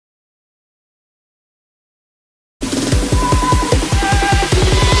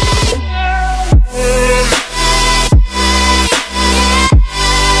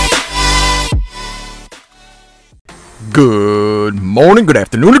morning, good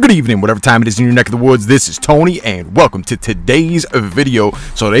afternoon, or good evening, whatever time it is in your neck of the woods. This is Tony, and welcome to today's video.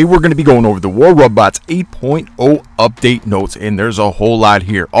 So today we're going to be going over the War Robots 8.0 update notes, and there's a whole lot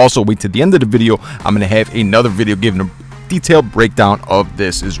here. Also, wait to the end of the video. I'm going to have another video giving a detailed breakdown of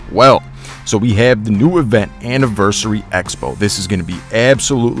this as well. So we have the new event, Anniversary Expo. This is going to be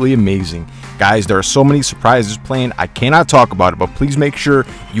absolutely amazing. Guys, there are so many surprises planned. I cannot talk about it, but please make sure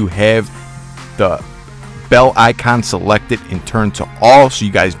you have the bell icon selected and turned to all so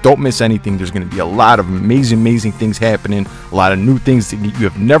you guys don't miss anything. There's going to be a lot of amazing things happening, a lot of new things that you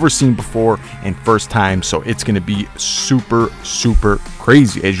have never seen before and first time, so it's going to be super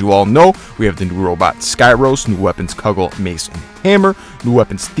crazy. As you all know, we have the new robot Skyros, new weapons Kuggle, Mace, and Hammer, new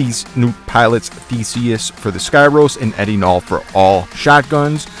weapons new pilots Theseus for the Skyros, and Eddie Null for all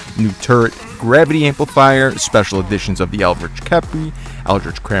shotguns, new turret Gravity Amplifier, special editions of the Eldritch Kepri,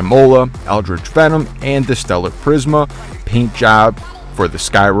 Eldritch Cramola, Eldritch Venom, and the Stellar Prisma, paint job for the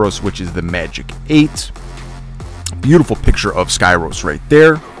Skyros, which is the Magic 8. Beautiful picture of Skyros right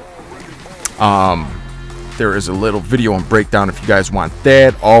there. There is a little video and breakdown if you guys want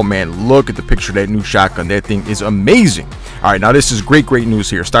that. Oh man, look at the picture of that new shotgun. That thing is amazing. All right, now this is great news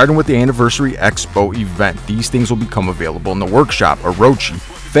here. Starting with the Anniversary Expo event, these things will become available in the workshop: Orochi,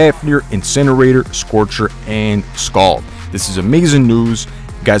 Fafnir, Incinerator, Scorcher, and Scald. This is amazing news.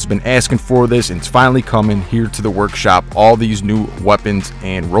 You guys have been asking for this, and it's finally coming here to the workshop. All these new weapons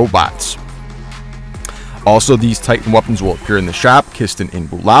and robots. Also, these Titan weapons will appear in the shop: Kiston and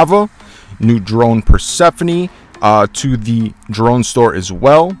Bulava. New drone Persephone to the drone store as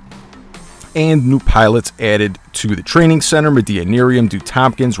well. And new pilots added to the training center: Medea Nerium, Duke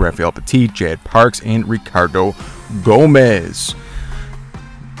Tompkins, Raphael Petit, Jad Parks, and Ricardo Gomez.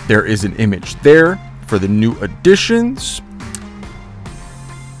 There is an image there for the new additions.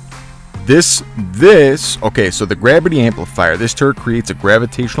 Okay, so the Gravity Amplifier. This turret creates a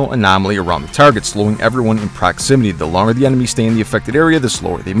gravitational anomaly around the target, slowing everyone in proximity. The longer the enemies stay in the affected area, the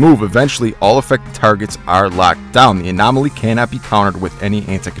slower they move. Eventually, all affected targets are locked down. The anomaly cannot be countered with any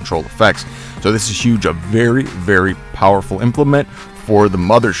anti-control effects. So this is huge, a very powerful implement for the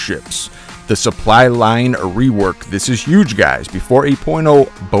motherships. The supply line rework. This is huge, guys. Before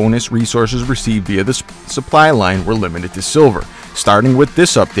 8.0, bonus resources received via the supply line were limited to silver. Starting with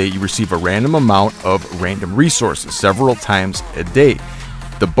this update, you receive a random amount of random resources several times a day.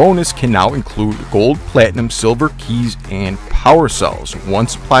 The bonus can now include gold, platinum, silver, keys, and power cells. One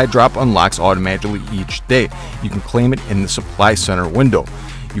supply drop unlocks automatically each day. You can claim it in the supply center window.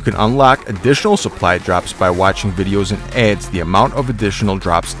 You can unlock additional supply drops by watching videos and ads. The amount of additional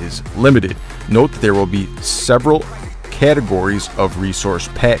drops is limited. Note that there will be several categories of resource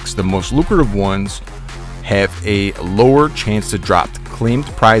packs. The most lucrative ones have a lower chance to drop. Claimed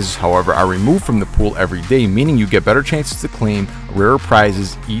prizes, however, are removed from the pool every day, meaning you get better chances to claim rarer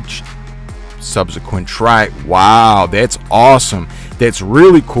prizes each subsequent try. Wow, that's awesome. That's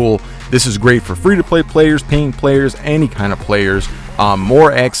really cool. This is great for free-to-play players, paying players, any kind of players.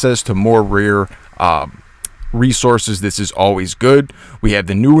 More access to more rare resources. This is always good. We have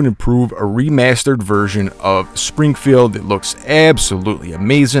the new and improved remastered version of Springfield. It looks absolutely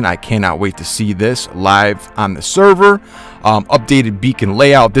amazing. I cannot wait to see this live on the server. Updated beacon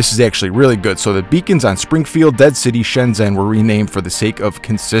layout. This is actually really good. So the beacons on Springfield, Dead City, Shenzhen were renamed for the sake of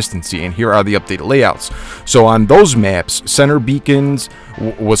consistency, and here are the updated layouts. So on those maps, center beacons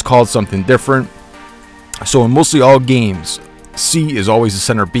was called something different. So in mostly all games, C is always the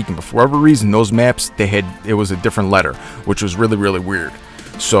center beacon, but for whatever reason, those maps, it was a different letter, which was really weird.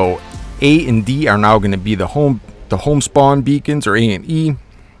 So A and D are now going to be the home spawn beacons, or A and E.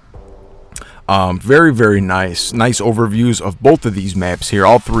 Very nice overviews of both of these maps here,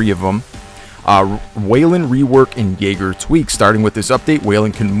 all three of them. Wayland rework and Jaeger tweak. Starting with this update,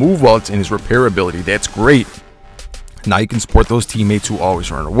 Wayland can move while it's in his repair ability. That's great. Now you can support those teammates who always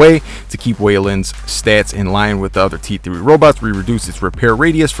run away. To keep Wayland's stats in line with the other T3 robots, we reduced its repair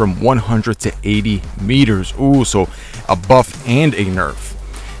radius from 100 to 80 meters. Ooh, so a buff and a nerf.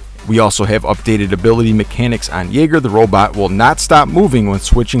 We also have updated ability mechanics on Jaeger. The robot will not stop moving when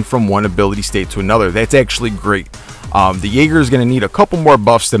switching from one ability state to another. That's actually great. The Jaeger is going to need a couple more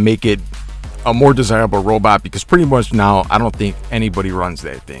buffs to make it a more desirable robot, because pretty much now I don't think anybody runs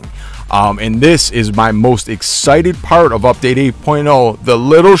that thing. And this is my most excited part of update 8.0. The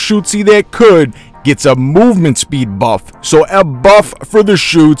little shootsie that could gets a movement speed buff. So a buff for the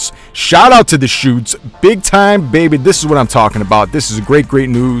shoots. Shout out to the shoots, big time, baby. This is what I'm talking about. This is great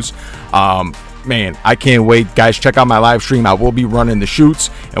news. Man, I can't wait. Guys, check out my live stream. I will be running the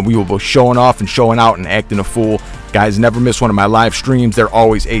shoots, and we will be showing off and showing out and acting a fool. Guys, never miss one of my live streams. They're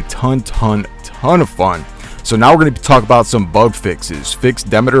always a ton of fun. So now we're going to talk about some bug fixes. Fix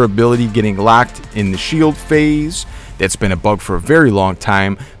Demeter ability getting locked in the shield phase. That's been a bug for a very long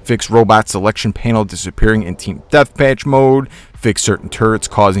time. Fix robot selection panel disappearing in team deathmatch mode. Fix certain turrets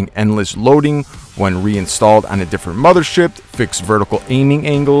causing endless loading when reinstalled on a different mothership. Fix vertical aiming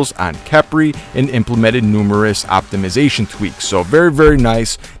angles on Kepri, and implemented numerous optimization tweaks. So very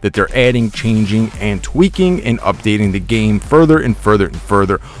nice that they're adding, changing, and tweaking and updating the game further and further and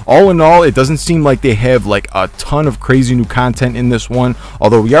further. All in all, it doesn't seem like they have like a ton of crazy new content in this one,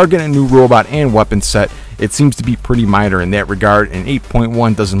 although we are getting a new robot and weapon set. It seems to be pretty minor in that regard, and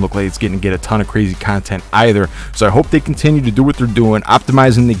 8.1 doesn't look like it's going to get a ton of crazy content either. So I hope they continue to do what they're doing,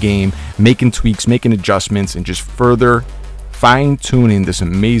 optimizing the game, making tweaks, making adjustments, and just further fine-tuning this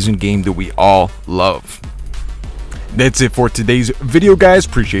amazing game that we all love. That's it for today's video, guys.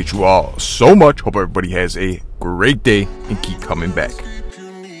 Appreciate you all so much. Hope everybody has a great day and keep coming back.